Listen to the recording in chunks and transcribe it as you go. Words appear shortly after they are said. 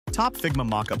Top Figma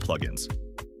Mockup plugins.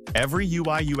 Every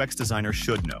UI/UX designer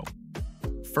should know.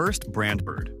 First,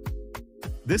 Brandbird.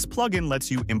 This plugin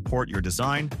lets you import your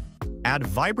design, add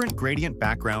vibrant gradient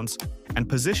backgrounds, and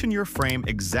position your frame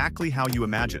exactly how you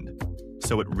imagined,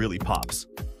 so it really pops.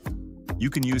 You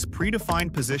can use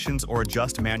predefined positions or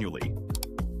adjust manually,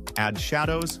 add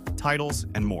shadows, titles,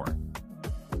 and more.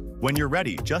 When you're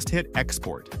ready, just hit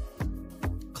Export.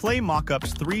 Clay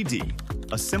Mockups 3D,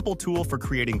 a simple tool for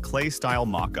creating clay-style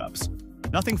mockups.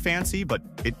 Nothing fancy, but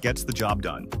it gets the job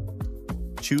done.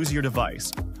 Choose your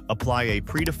device, apply a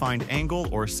predefined angle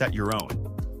or set your own.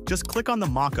 Just click on the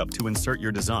mockup to insert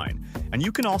your design, and you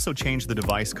can also change the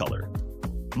device color.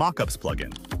 Mockups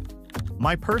Plugin.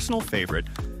 My personal favorite,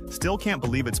 still can't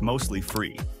believe it's mostly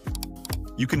free.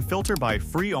 You can filter by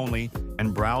free only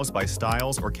and browse by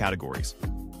styles or categories.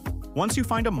 Once you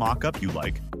find a mockup you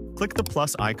like, click the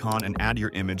plus icon and add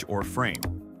your image or frame.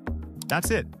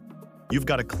 That's it. You've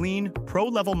got a clean,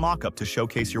 pro-level mockup to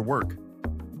showcase your work.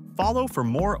 Follow for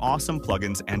more awesome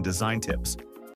plugins and design tips.